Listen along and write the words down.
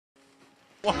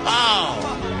Wow!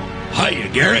 Hiya,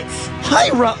 Garrett. Hi,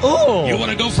 Raul. You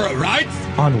want to go for a ride?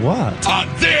 On what? On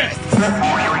this!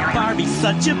 Barbie's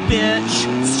such a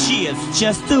bitch. She is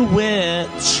just a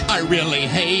witch. I really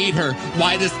hate her.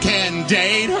 Why does Ken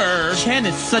date her? Ken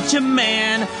is such a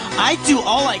man. I do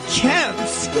all I can.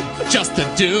 Just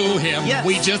to do him. Yes.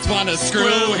 We just want to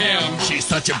screw him. She's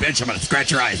such a bitch, I'm going to scratch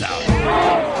her eyes out.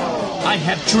 I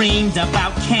have dreamed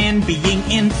about Ken being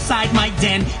inside my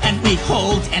den, and we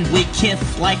hold and we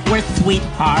kiss like we're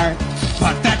sweethearts.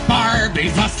 But that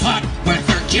Barbie's a slut with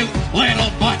her cute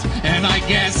little butt, and I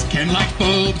guess Ken likes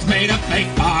boobs made of fake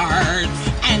parts.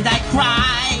 And I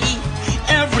cry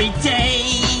every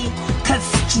day, 'cause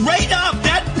straight up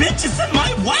that bitch is in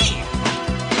my way.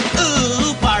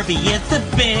 Ooh, Barbie is a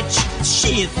bitch.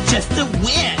 She is just a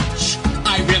witch.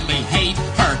 I really hate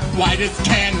her. Why does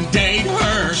Ken date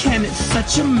her? Ken is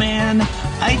such a man.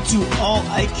 I do all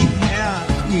I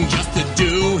can. Just to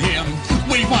do him.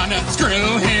 We want to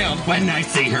screw him. When I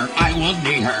see her, I will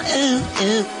knee her. Ooh,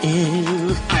 ooh,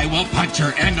 ooh. I will punch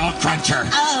her and I'll crunch her.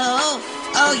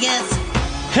 Oh yes.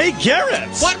 Hey, Garrett.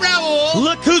 What, Raul?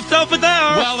 Look who's over there.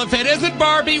 Well, if it isn't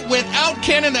Barbie without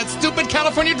Ken in that stupid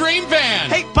California Dream van.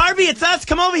 Hey, Barbie, it's us.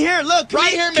 Come over here. Look.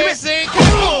 Right here, come Missy. Come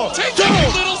Oh, take you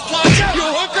little slut. You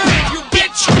hooker. You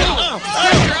bitch.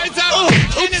 Scratch your eyes out.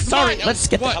 Ken is Sorry, mine. let's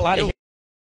get the hell out of here.